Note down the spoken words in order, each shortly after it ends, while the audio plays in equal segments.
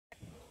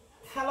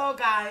Hello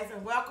guys,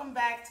 and welcome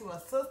back to A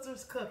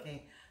Sister's Cooking.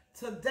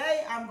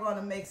 Today I'm going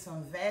to make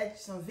some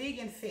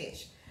vegan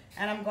fish,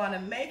 and I'm going to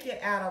make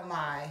it out of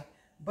my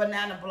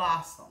banana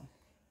blossom.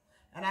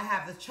 And I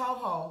have the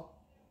Chacher,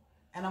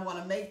 and I'm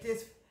going to make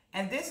this,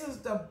 and this is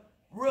the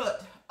root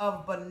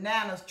of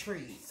banana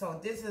trees. So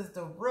this is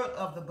the root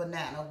of the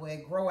banana where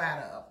it grow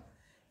out of.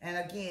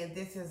 And again,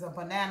 this is a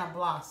banana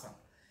blossom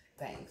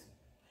things.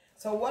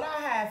 So what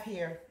I have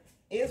here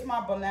is my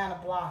banana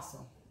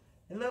blossom.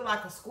 It looks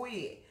like a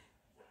squid.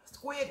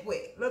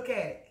 Squidward, look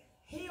at it.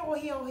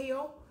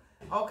 Heel.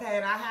 Okay,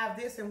 and I have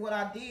this, and what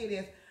I did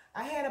is,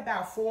 I had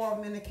about 4 of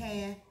them in the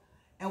can,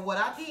 and what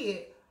I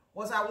did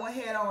was I went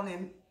ahead on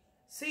and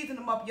seasoned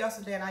them up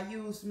yesterday, and I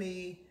used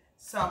me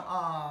some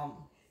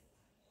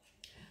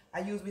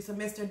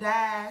Mr.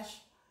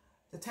 Dash,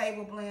 the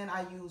table blend.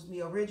 I used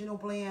me original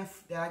blend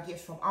that I get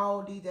from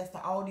Aldis. That's the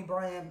Aldi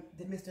brand,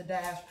 the Mr.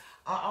 Dash.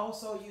 I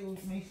also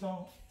used me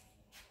some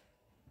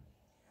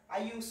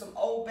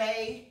Old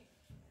Bay.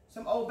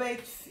 Some Old Bay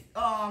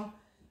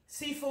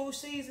seafood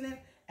seasoning,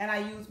 and I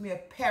used me a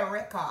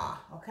Paprika,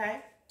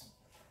 okay?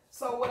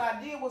 So what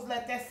I did was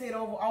let that sit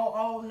over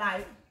all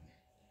night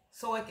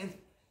so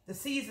the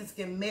seasons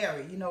can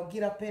marry, you know,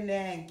 get up in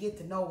there and get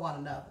to know one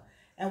another.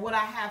 And what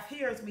I have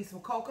here is me some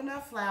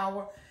coconut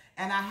flour,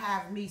 and I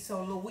have me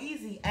some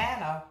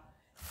Louisiana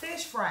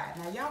fish fry.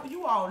 Now,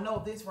 you all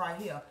know this right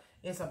here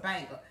is a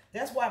banger.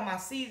 That's why my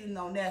seasoning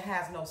on that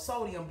has no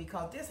sodium,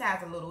 because this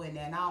has a little in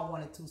there, and I don't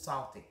want it too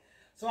salty.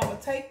 So I'm going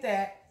to take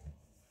that,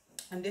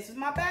 and this is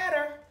my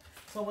batter.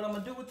 So what I'm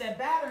going to do with that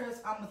batter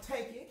is I'm going to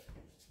take it,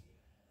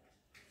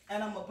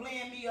 and I'm going to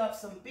blend me up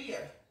some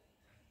beer.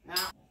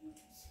 Now,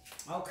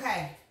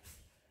 okay.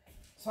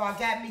 So I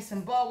got me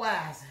some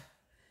Weiser.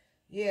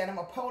 Yeah, and I'm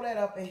going to pour that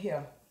up in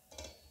here.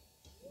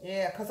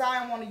 Yeah, because I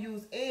don't want to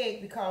use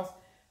egg because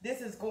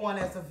this is going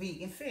as a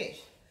vegan fish.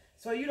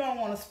 So you don't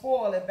want to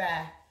spoil it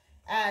by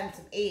adding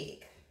some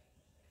egg.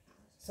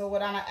 So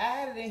what I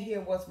added in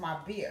here was my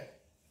beer.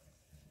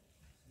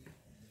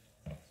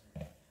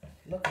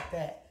 Look at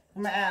that.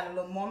 I'm going to add a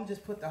little more. I'm going to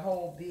just put the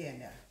whole beer in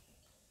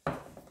there.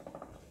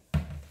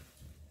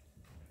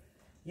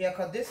 Yeah,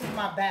 because this is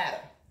my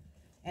batter.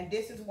 And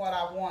this is what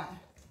I want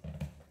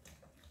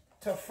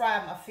to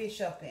fry my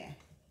fish up in.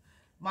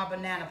 My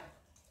banana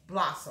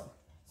blossom.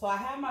 So I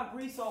have my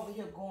grease over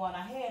here going.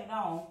 I had it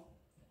on,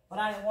 but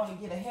I didn't want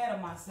to get ahead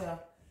of myself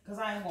because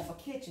I didn't want my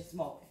kitchen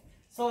smoking.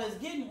 So it's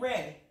getting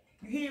ready.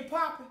 You hear it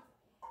popping?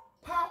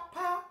 Pop,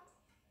 pop.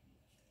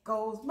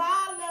 Goes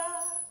my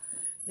love.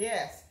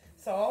 Yes.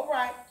 So, all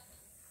right,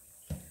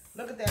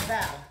 look at that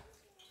batter.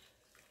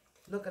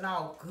 Looking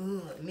all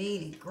good,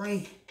 mean and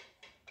green.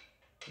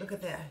 Look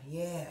at that,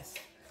 yes.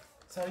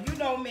 So, you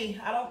know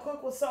me, I don't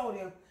cook with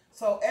sodium,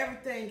 so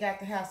everything got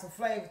to have some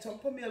flavor. So,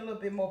 put me a little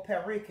bit more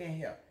paprika in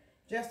here.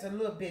 Just a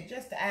little bit,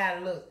 just to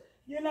add a little.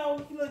 You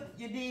know, look,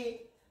 you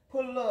did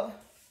put a little,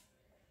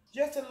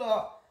 just a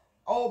little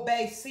Old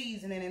Bay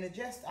seasoning in it.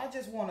 I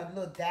just want a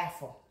little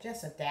dapper,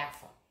 just a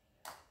dapper.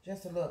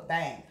 Just a little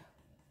bang.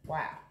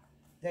 Wow,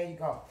 there you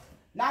go.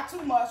 Not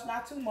too much,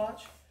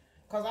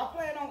 because I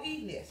plan on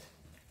eating this.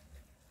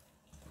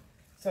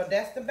 So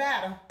that's the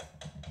batter.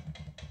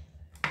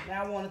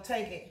 Now I want to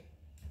take it,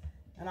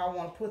 and I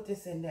want to put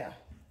this in there.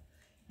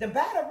 The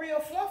batter real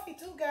fluffy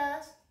too,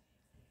 guys.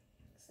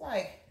 It's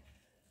like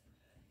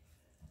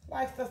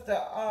just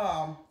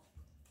the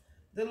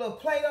little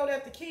Play-Doh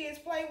that the kids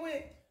play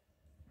with.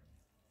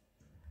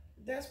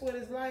 That's what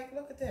it's like.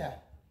 Look at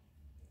that.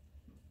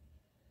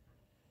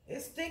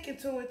 It's sticking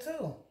to it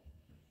too.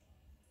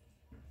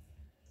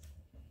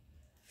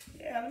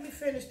 Yeah, let me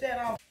finish that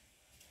off.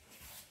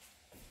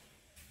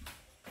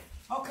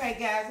 Okay,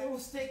 guys, it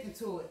was sticking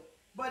to it,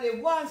 but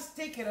it wasn't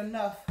sticking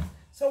enough.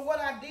 So what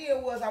I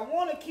did was I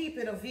want to keep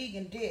it a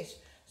vegan dish.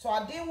 So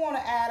I didn't want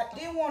to add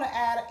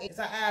it.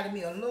 I added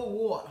me a little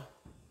water,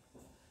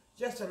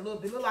 just a little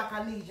bit. Look like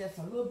I need just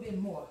a little bit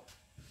more.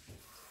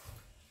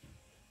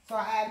 So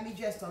I added me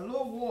just a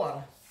little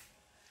water,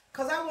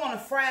 cause I want to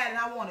fry it and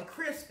I want it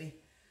crispy.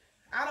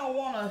 I don't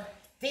want a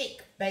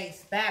thick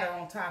base batter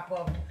on top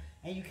of it.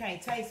 And you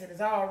can't taste it. It's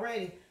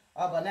already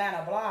a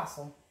banana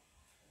blossom.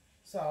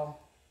 So,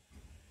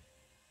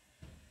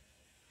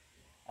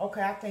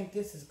 okay, I think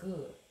this is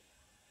good.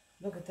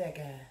 Look at that,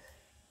 guys.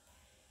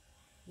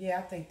 Yeah,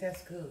 I think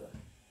that's good.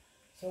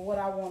 So what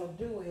I want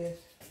to do is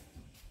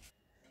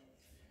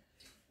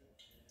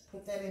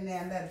put that in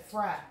there and let it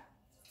fry.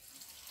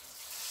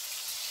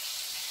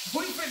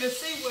 We finna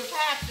see what's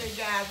happening,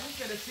 guys.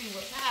 We finna see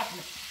what's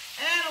happening.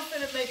 And I'm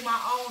finna make my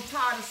own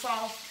tartar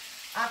sauce.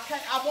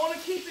 I want to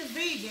keep it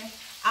vegan.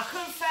 I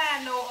couldn't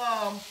find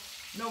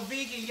no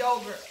vegan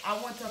yogurt. I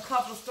went to a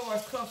couple of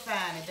stores, couldn't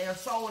find it. They're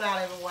sold out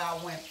everywhere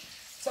I went.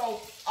 So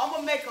I'm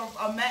gonna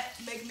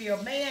make me a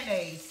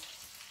mayonnaise.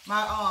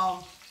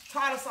 My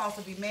tartar sauce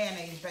will be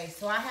mayonnaise based.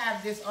 So I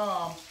have this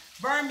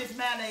Burmese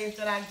mayonnaise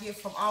that I get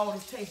from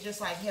Aldis. Tastes just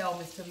like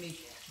Helmets to me,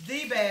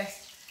 the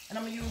best. And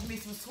I'm gonna use me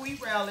some sweet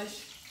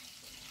relish.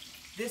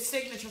 This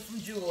signature from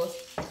Jules.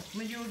 I'm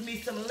gonna use me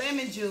some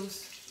lemon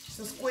juice,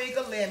 some squig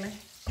of lemon.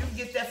 You can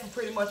get that from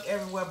pretty much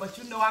everywhere, but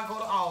you know I go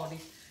to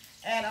Aldis.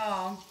 And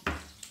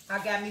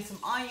I got me some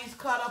onions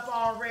cut up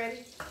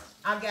already.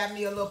 I got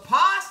me a little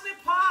parsley.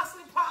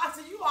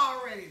 You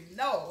already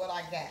know what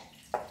I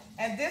got.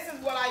 And this is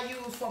what I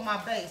use for my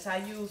base. I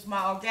use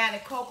my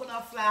organic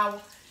coconut flour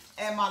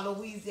and my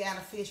Louisiana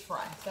fish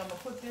fry. So I'm going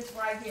to put this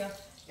right here.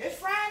 It's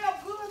frying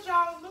up good,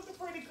 y'all. It's looking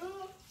pretty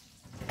good.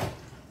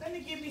 Let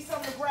me give me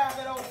something to grab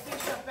that old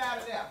fish up out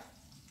of there.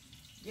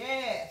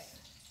 Yes.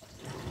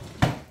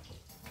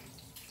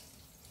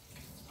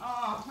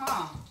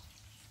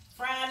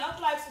 Frying up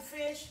like some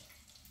fish.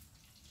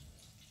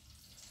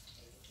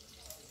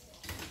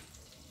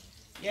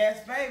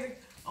 Yes, baby.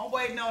 I'm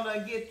waiting on her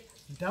to get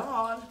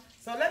done.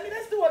 So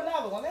let's do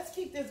another one. Let's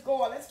keep this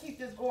going. Let's keep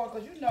this going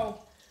because you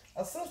know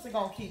a sister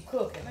gonna keep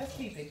cooking. Let's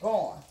keep it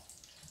going.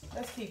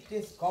 Let's keep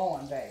this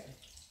going, baby.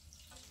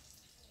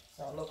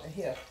 So look at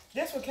here.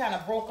 This one kind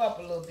of broke up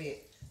a little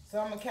bit. So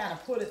I'm gonna kind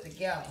of put it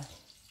together.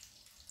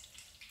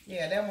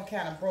 Yeah, that one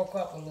kind of broke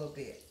up a little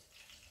bit.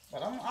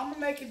 But I'm gonna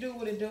make it do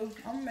what it do.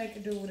 I'm gonna make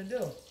it do what it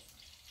do.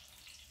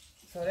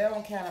 So that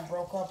one kind of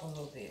broke up a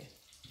little bit.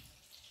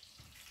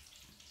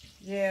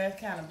 Yeah, it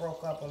kind of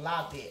broke up a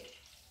lot bit.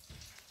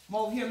 I'm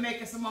over here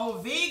making some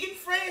old vegan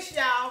fresh,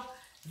 y'all.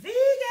 Vegan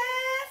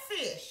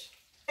fish.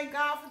 Thank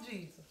God for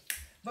Jesus.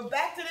 But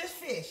back to this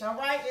fish, all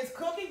right? It's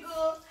cooking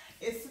good.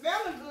 It's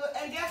smelling good.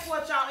 And guess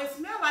what, y'all? It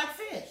smells like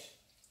fish.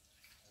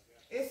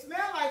 It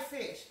smells like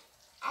fish.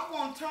 I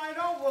want to turn it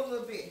over a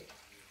little bit.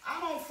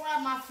 I don't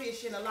fry my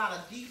fish in a lot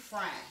of deep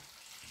frying.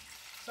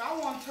 So I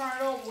want to turn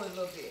it over a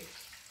little bit.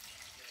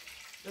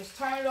 Just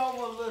turn it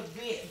over a little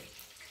bit.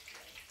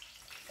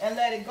 And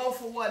let it go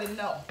for what it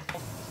know.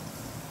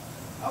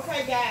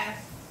 Okay, guys.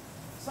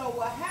 So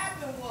what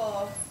happened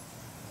was,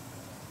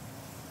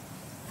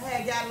 I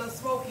had got a little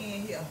smoky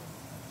in here.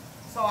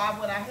 So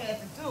what I had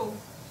to do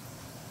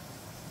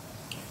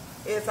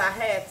is I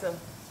had to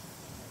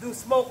do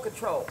smoke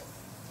control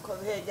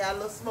because it had got a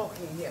little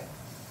smoky in here.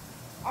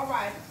 All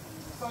right.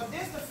 So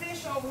this the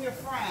fish over here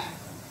frying.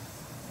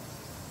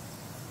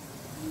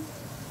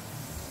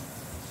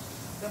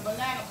 The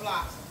banana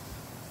blossom.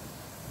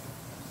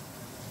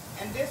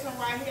 And this one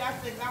right here, I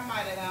think I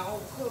might have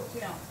overcooked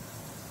him.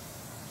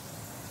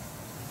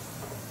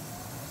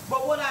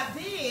 But what I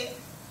did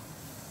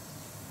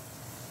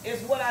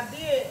is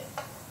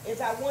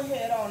I went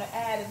ahead on and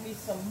added me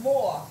some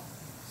more.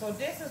 So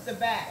this is the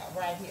batter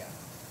right here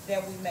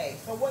that we made.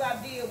 So what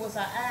I did was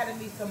I added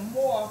me some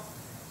more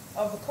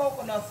of the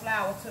coconut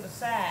flour to the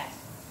side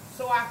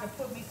so I could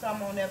put me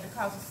some on there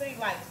because it seemed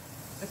like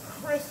the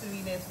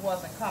crispiness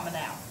wasn't coming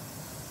out.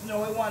 You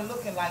know, it wasn't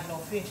looking like no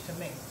fish to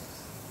me.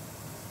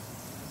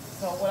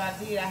 So what I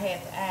did, I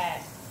had to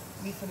add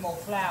me some more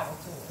flour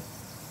to it.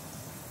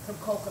 Some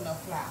coconut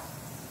flour.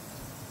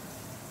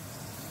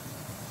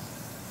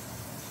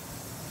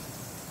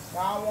 So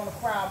I don't want to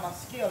crowd my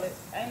skillet.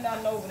 Ain't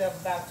nothing over there but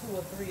about 2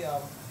 or 3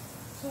 of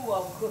them. 2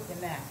 of them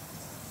cooking now.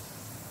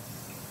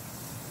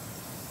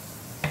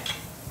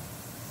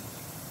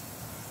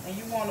 And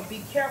you want to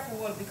be careful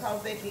with it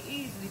because they can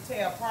easily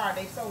tear apart.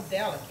 They so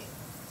delicate.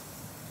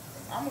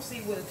 I'm going to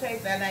see what it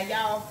tastes like. Now,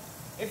 y'all,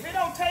 if it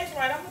don't taste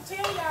right, I'm going to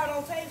tell y'all it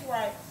don't taste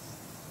right.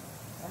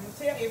 I'm going to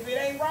tell you, if it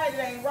ain't right, it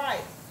ain't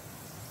right.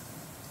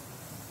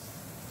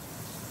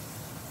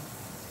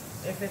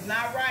 If it's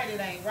not right, it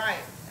ain't right.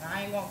 And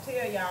I ain't going to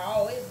tell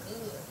y'all, oh, it's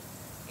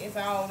good. It's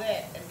all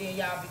that. And then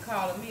y'all be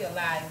calling me a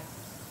liar.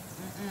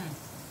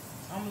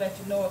 I'm going to let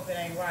you know if it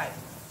ain't right.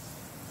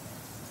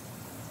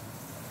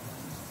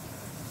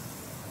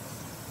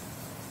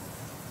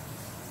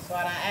 So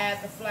I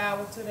add the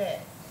flour to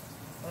that.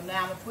 So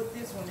now I'm going to put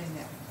this one in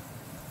there.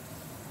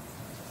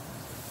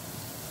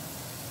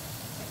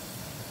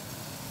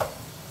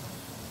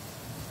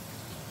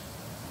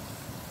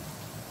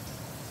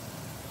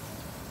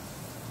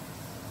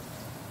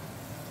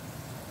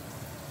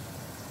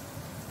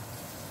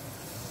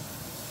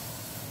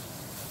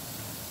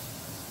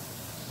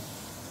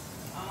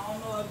 I don't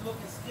know, it's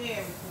looking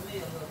scary to me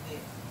a little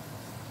bit.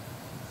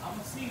 I'm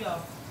going to see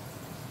though.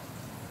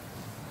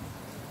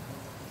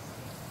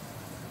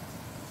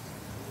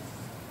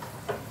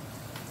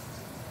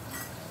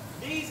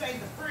 These ain't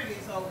the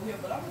prettiest over here,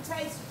 but I'm going to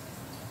taste it.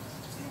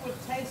 See what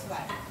it tastes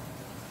like.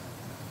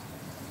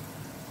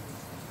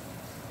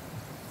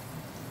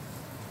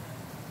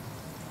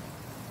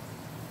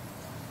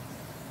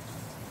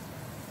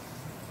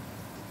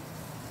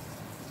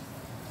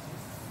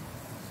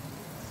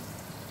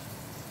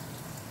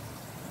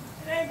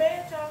 It ain't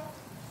bad, y'all.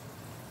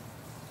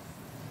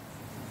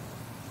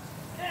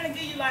 Kind of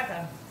give you like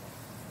a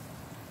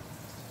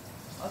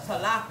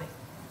tilapia.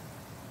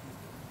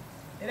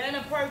 It ain't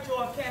a perch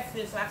or a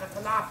catfish like a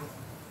tilapia.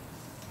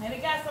 And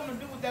it got something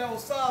to do with that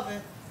old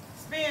southern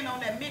spin on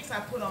that mix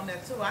I put on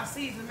there too. I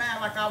seasoned mine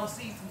like I would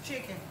season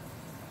chicken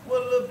with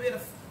a little bit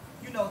of,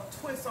 you know,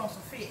 twist on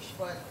some fish,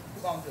 but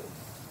we're gonna do.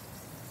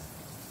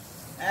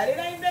 And it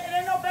ain't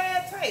no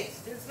bad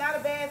taste. It's not a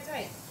bad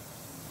taste.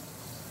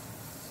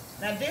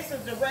 Now this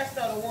is the rest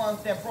of the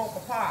ones that broke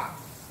apart.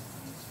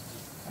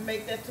 I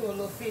make that to a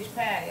little fish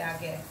patty, I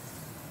guess.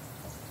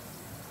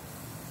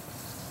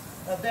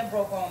 Because that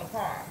broke on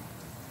apart.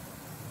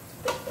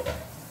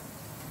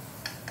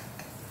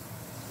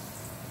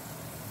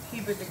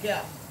 Keep it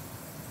together.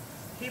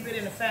 Keep it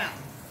in the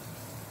fountain.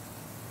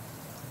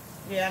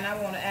 Yeah, and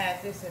I want to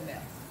add this in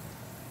there.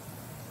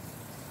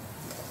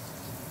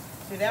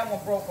 See, that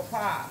one broke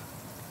apart.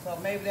 So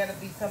maybe that'll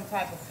be some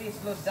type of fish,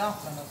 little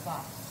dumpling or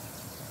something.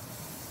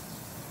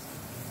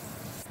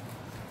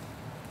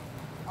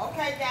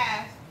 Okay,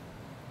 guys.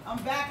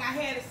 I'm back. I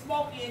had it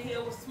smoky in here.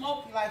 It was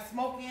smoky like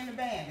Smokey and the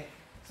Bandit.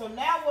 So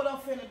now what I'm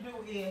finna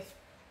do is,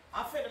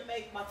 I'm finna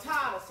make my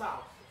tartar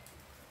sauce.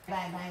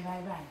 Bang, bang,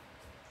 bang, bang.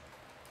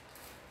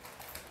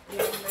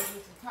 Yeah, I'm gonna make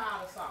me some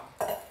tartar sauce.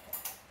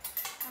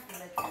 I can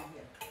let you in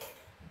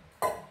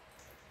here.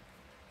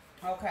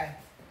 Okay.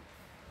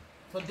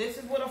 So this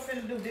is what I'm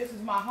finna do. This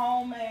is my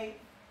homemade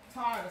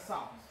tartar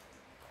sauce.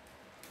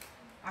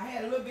 I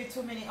had a little bit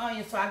too many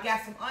onions, so I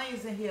got some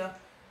onions in here.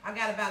 I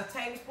got about a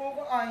tablespoon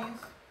of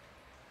onions.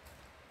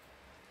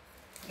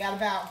 Got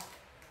about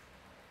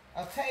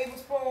a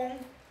tablespoon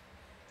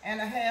and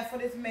a half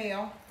of this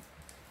meal.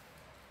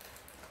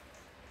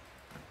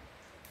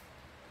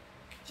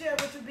 Jerry,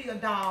 would you be a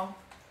dog?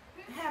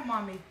 Have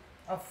mommy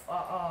a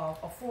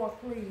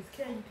fork, please.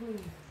 Can you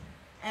please?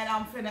 And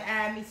I'm finna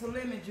add me some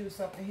lemon juice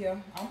up in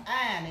here. I'm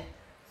adding it.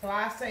 So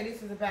I say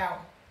this is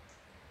about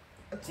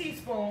a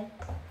teaspoon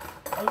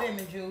of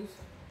lemon juice.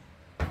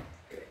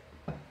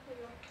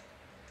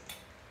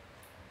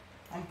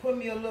 I'm putting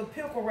me a little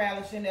pickle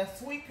relish in there,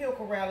 sweet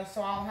pickle relish,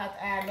 so I don't have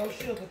to add no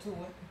sugar to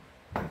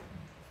it.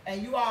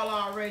 And you all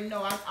already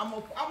know I'm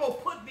gonna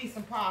put me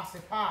some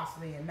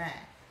parsley in mine.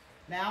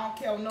 Now I don't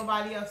care what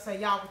nobody else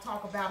say. Y'all can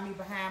talk about me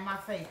behind my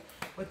face,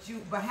 but you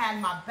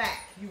behind my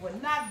back, you will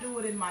not do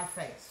it in my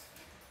face.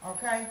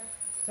 Okay?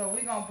 So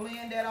we're gonna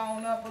blend that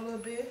on up a little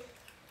bit.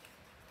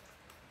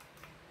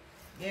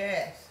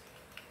 Yes.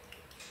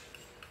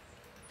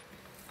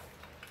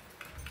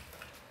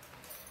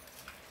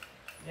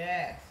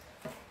 Yes.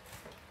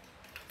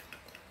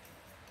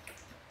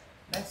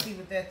 Let's see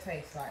what that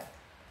tastes like.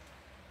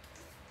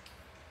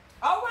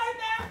 All right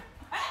now.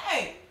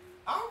 Hey.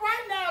 All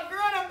right now, girl,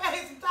 I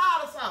made some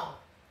tartar sauce.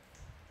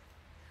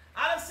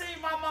 I done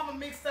seen my mama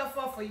mix stuff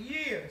up for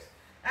years.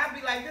 I'd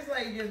be like, this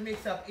lady just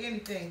mix up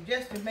anything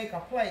just to make a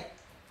plate.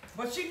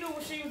 But she knew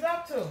what she was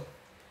up to.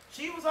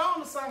 She was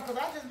on to something because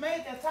I just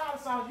made that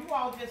tartar sauce. You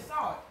all just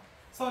saw it.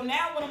 So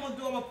now what I'm going to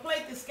do, I'm going to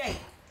plate the steak.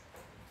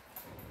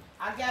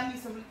 I got me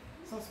some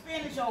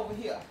spinach over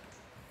here.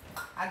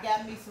 I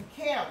got me some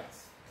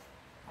carrots.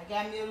 I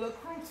got me a little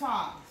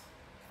croutons.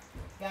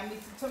 Got me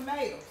some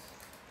tomatoes.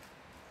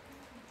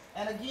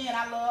 And again,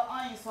 I love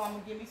onions, so I'm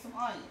going to give me some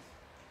onions.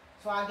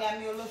 So I got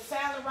me a little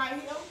salad right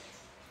here.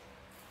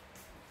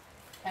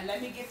 And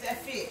let me get that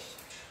fish.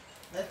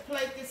 Let's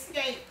plate this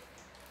steak.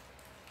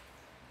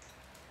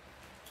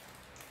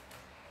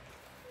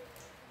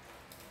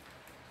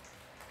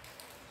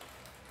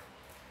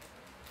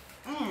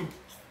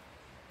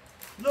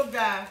 Look,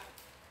 guys.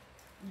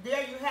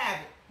 There you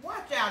have it.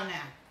 Watch out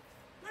now.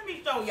 Let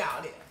me show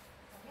y'all this.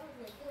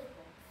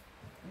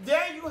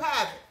 There you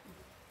have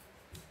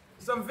it.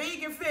 Some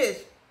vegan fish.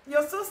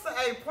 Your sister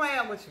ain't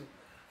playing with you.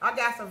 I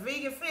got some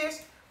vegan fish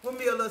with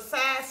me a little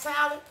side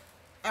salad.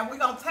 And we're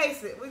going to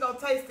taste it. We're going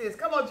to taste this.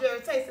 Come on,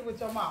 Jerry. Taste it with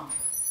your mama.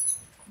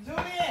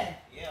 Julian.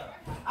 Yeah.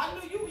 I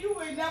knew you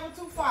were never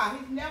too far.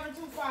 He's never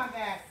too far,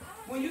 guys.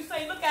 When you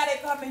say, look at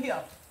it coming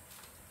here.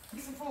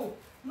 Get some food.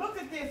 Look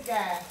at this,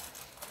 guys.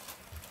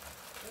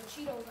 And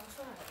Cheetos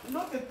outside.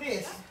 Look at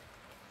this.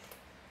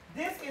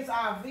 This is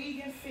our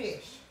vegan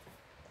fish.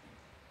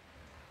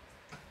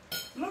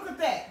 Look at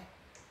that.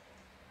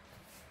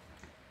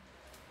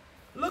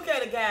 Look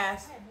at it,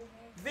 guys.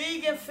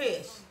 Vegan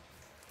fish.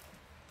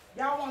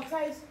 Y'all want to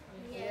taste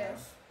it?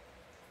 Yes.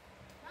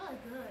 That was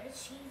good.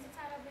 It's cheese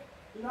inside of it.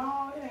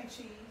 No, it ain't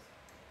cheese.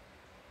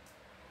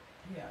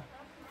 Yeah.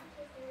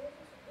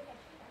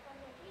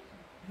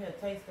 Here,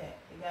 taste that.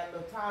 It got a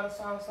little tartar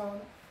sauce on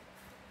it.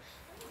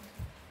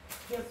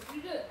 Here,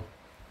 You good?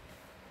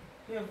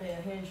 here,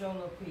 man. Here's your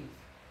little piece.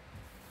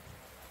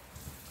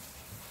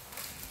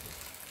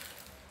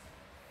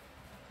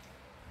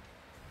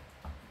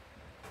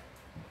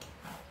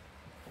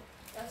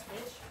 That's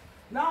fish.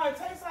 No, it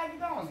tastes like it,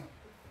 don't it?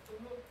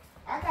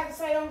 I got to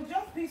say on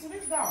just a piece of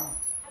this, don't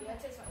it? Yeah,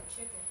 it tastes like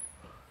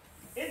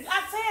chicken.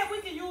 I said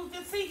we can use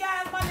this. See,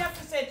 guys, my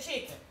nephew said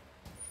chicken.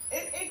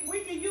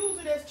 We can use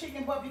it as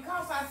chicken, but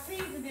because I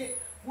seasoned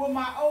it with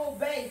my Old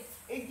Bay,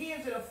 it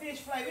gives it a fish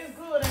flavor. It's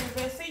good,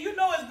 ain't it? See, you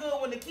know it's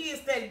good when the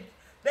kids they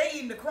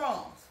eating the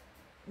crumbs.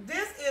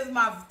 This is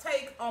my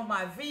take on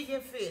my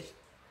vegan fish.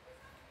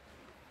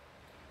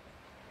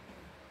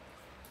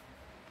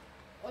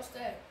 What's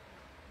that?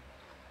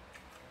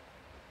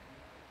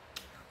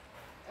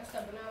 That's the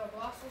banana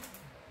blossom.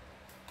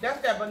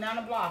 That's that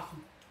banana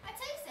blossom. I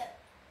taste it.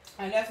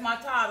 And that's my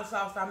tartar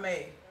sauce I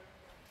made.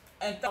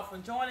 And thank you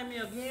for joining me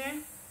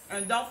again.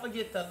 And don't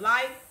forget to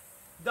like.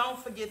 Don't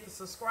forget to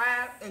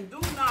subscribe. And do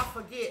not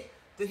forget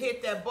to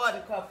hit that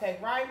button,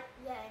 Cupcake, right?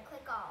 Yeah, and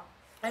click off.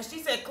 And she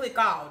said click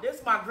all. This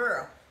is my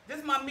girl. This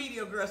is my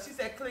media girl. She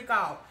said click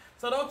all.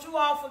 So don't you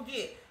all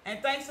forget.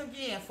 And thanks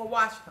again for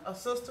watching a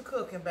sister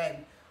cooking, baby.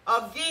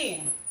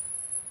 Again,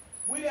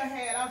 we done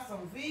had us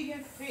some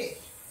vegan fish.